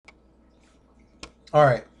All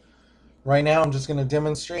right, right now I'm just going to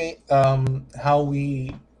demonstrate how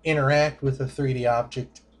we interact with a 3D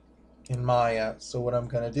object in Maya. So what I'm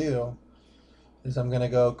going to do is I'm going to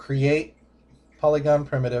go create Polygon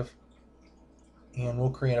primitive, and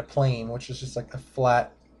we'll create a plane, which is just like a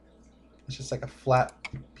flat, it's just like a flat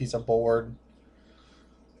piece of board.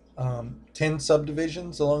 10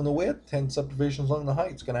 subdivisions along the width, 10 subdivisions along the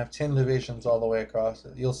height. It's going to have 10 divisions all the way across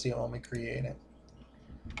it. You'll see it when we create it.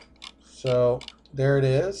 So there it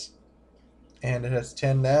is, and it has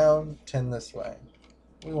 10 down, 10 this way.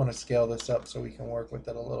 We want to scale this up so we can work with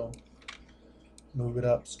it a little. Move it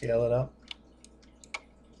up, scale it up.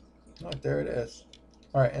 All right, there it is.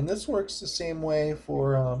 All right, and this works the same way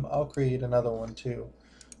for, I'll create another one too.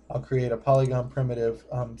 I'll create a polygon primitive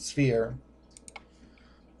sphere,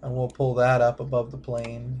 and we'll pull that up above the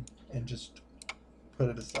plane and just put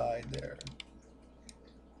it aside there.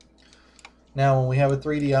 Now, when we have a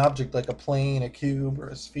 3D object like a plane, a cube, or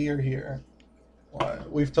a sphere here,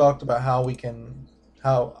 we've talked about how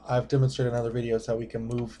I've demonstrated in other videos how we can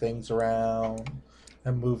move things around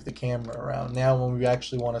and move the camera around. Now, when we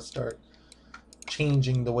actually want to start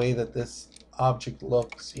changing the way that this object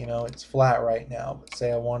looks, it's flat right now, but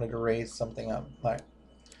say I wanted to raise something up.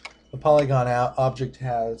 The polygon object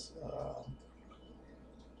has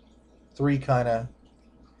three kind of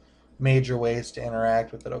major ways to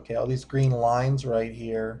interact with it. Okay, all these green lines right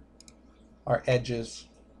here are edges,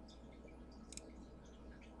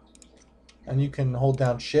 and you can hold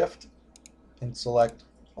down shift and select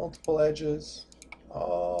multiple edges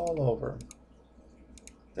all over.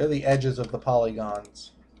 They're the edges of the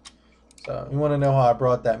polygons. So you want to know how I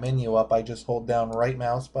brought that menu up, I just hold down right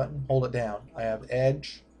mouse button, hold it down. I have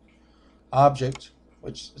edge, object,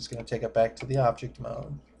 which is going to take it back to the object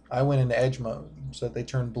mode. I went into edge mode so that they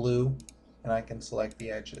turn blue, and I can select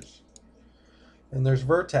the edges. And there's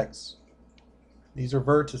vertex. These are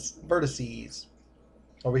vertices.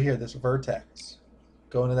 Over here, this vertex.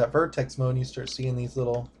 Go into that vertex mode and you start seeing these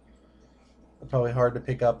little, they're probably hard to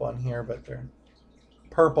pick up on here, but they're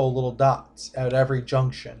purple little dots at every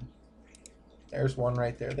junction. There's one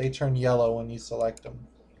right there. They turn yellow when you select them.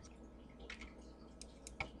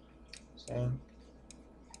 See?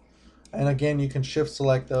 And again, you can shift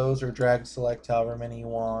select those or drag select however many you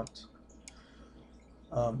want.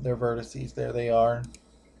 They're vertices. There they are.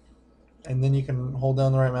 And then you can hold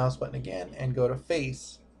down the right mouse button again and go to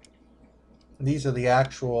face. And this is the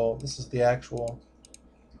actual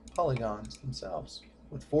polygons themselves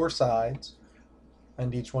with 4 sides,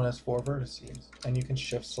 and each one has 4 vertices. And you can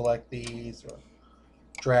shift select these or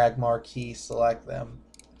drag marquee select them.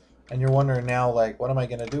 And you're wondering now, like, what am I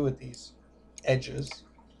going to do with these edges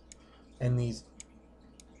and these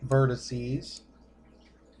vertices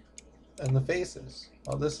and the faces?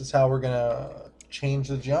 Well, this is how we're going to change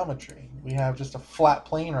the geometry. We have just a flat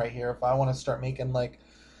plane right here. If I want to start making like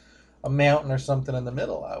a mountain or something in the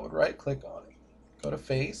middle, I would right click on it, go to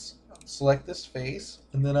face, select this face,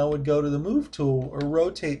 and then I would go to the move tool or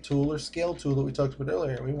rotate tool or scale tool that we talked about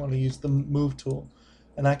earlier. We want to use the move tool,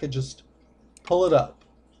 and I could just pull it up.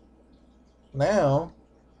 Now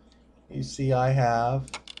you see I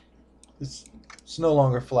have this, it's no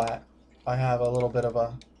longer flat. I have a little bit of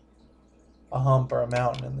a hump or a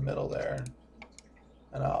mountain in the middle there,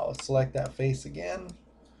 and I'll select that face again.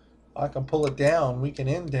 I can pull it down. We can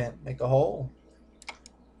indent, make a hole.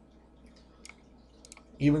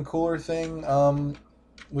 Even cooler thing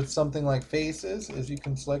with something like faces is you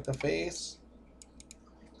can select a face,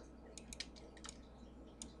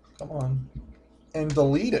 come on, and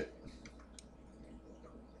delete it.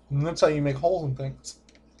 And that's how you make holes in things.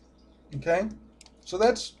 Okay? So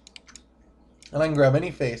that's, and I can grab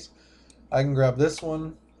any face. I can grab this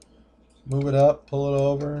one, move it up, pull it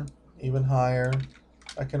over, even higher.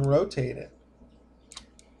 I can rotate it.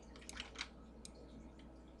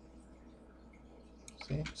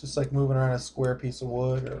 See? It's just like moving around a square piece of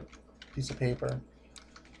wood or piece of paper.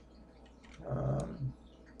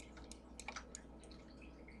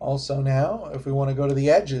 Also now, if we want to go to the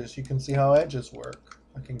edges, you can see how edges work.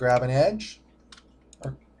 I can grab an edge,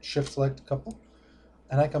 or shift select a couple,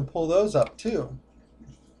 and I can pull those up too.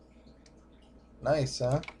 Nice,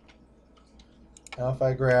 huh? Now if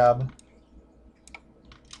I grab,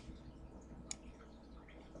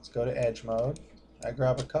 let's go to edge mode. I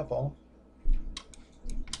grab a couple.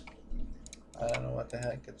 I don't know what the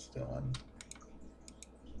heck it's doing.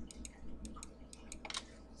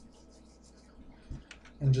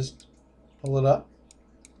 And just pull it up.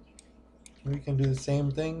 We can do the same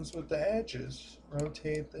things with the edges.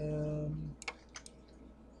 Rotate them.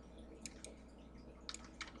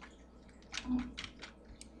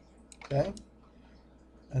 Okay.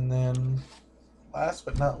 And then last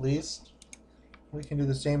but not least, we can do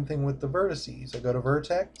the same thing with the vertices. I go to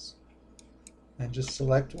vertex and just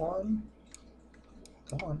select one.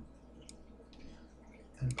 Come on.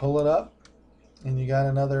 And pull it up, and you got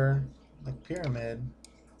another like pyramid.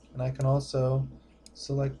 And I can also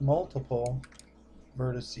select multiple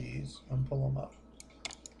vertices and pull them up.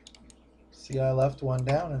 See, I left one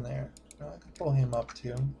down in there. Now I can pull him up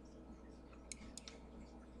too.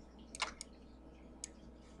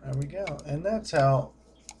 There we go. And that's how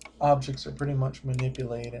objects are pretty much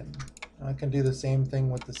manipulated. I can do the same thing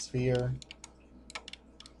with the sphere.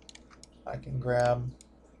 I can grab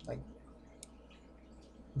like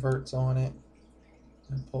verts on it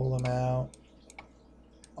and pull them out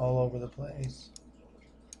all over the place.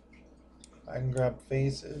 I can grab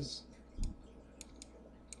faces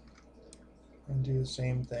and do the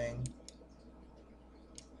same thing.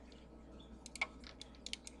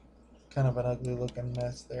 Kind of an ugly looking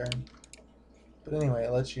mess there. But anyway,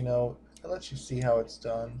 it lets you know, it lets you see how it's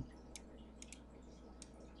done.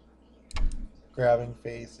 Grabbing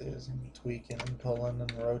faces and tweaking and pulling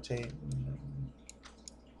and rotating.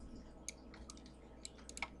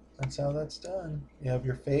 That's how that's done. You have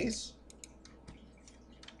your face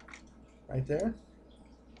right there.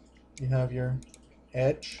 You have your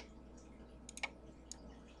edge.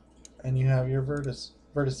 And you have your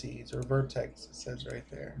vertices or vertex, it says right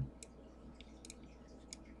there.